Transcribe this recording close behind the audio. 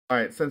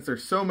Alright, since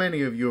there's so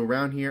many of you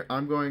around here,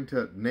 I'm going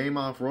to name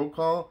off roll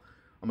call.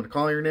 I'm going to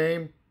call your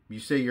name, you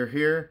say you're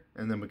here,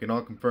 and then we can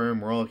all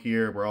confirm we're all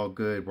here, we're all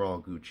good, we're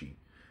all Gucci.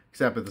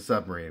 Except at the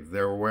submarines.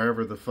 They're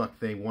wherever the fuck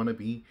they want to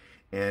be,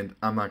 and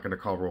I'm not going to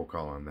call roll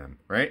call on them.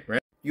 Right?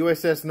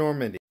 USS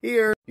Normandy.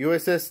 Here.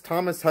 USS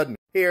Thomas Hudson.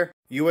 Here.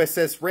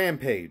 USS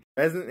Rampage.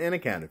 Present and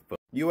accounted for.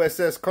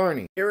 USS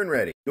Carney. Here and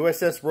ready.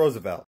 USS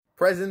Roosevelt.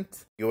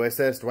 Present.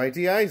 USS Dwight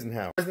D.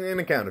 Eisenhower. Present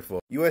and accounted for.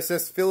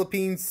 USS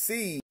Philippines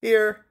Sea.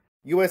 Here.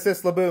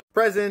 USS Laboon.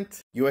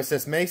 Present.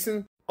 USS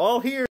Mason.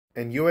 All here.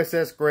 And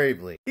USS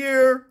Gravely.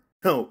 Here.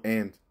 Oh,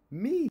 and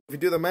me. If you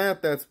do the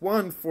math, that's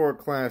 1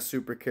 Ford-class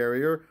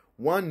supercarrier,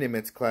 1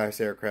 Nimitz-class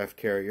aircraft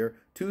carrier,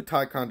 2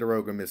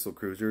 Ticonderoga missile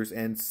cruisers,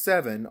 and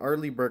 7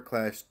 Arleigh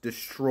Burke-class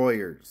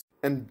destroyers.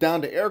 And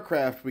down to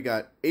aircraft, we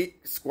got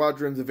 8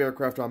 squadrons of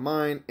aircraft on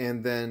mine,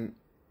 and then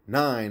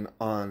 9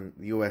 on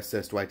the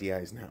USS Dwight D.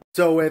 Eisenhower.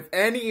 So if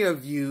any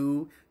of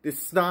you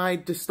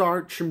decide to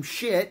start some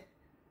shit,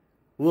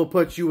 we'll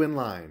put you in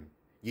line.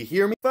 You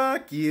hear me?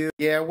 Fuck you.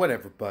 Yeah,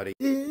 whatever, buddy.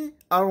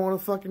 I don't want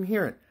to fucking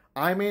hear it.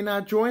 I may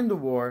not join the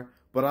war,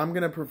 but I'm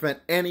gonna prevent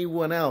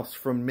anyone else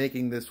from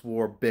making this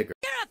war bigger.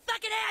 You're a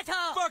fucking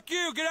asshole! Fuck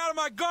you! Get out of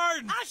my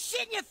garden! I'll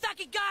shit in your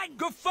fucking garden!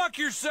 Go fuck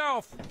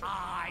yourself!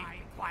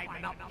 I'm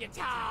climbing up your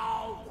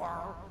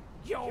tower.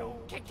 You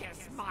can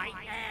kiss my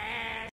ass.